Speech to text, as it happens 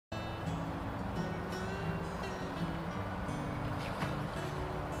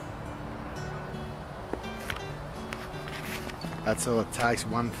That's all it takes,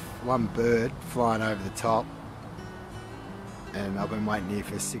 one bird flying over the top. And I've been waiting here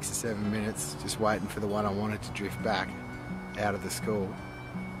for 6 or 7 minutes, just waiting for the one I wanted to drift back out of the school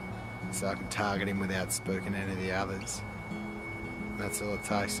so I can target him without spooking any of the others. And that's all it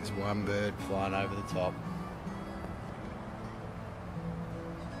takes, just one bird flying over the top.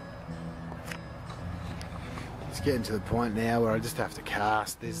 It's getting to the point now where I just have to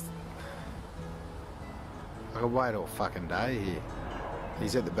cast. I could wait all fucking day here.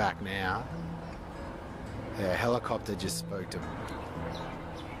 He's at the back now. Yeah, helicopter just spooked him.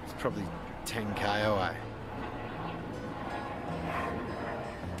 It's probably 10k away.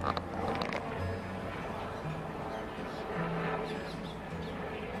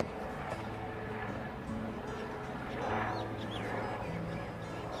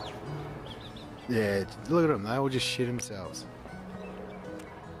 Yeah, look at them, they all just shit themselves.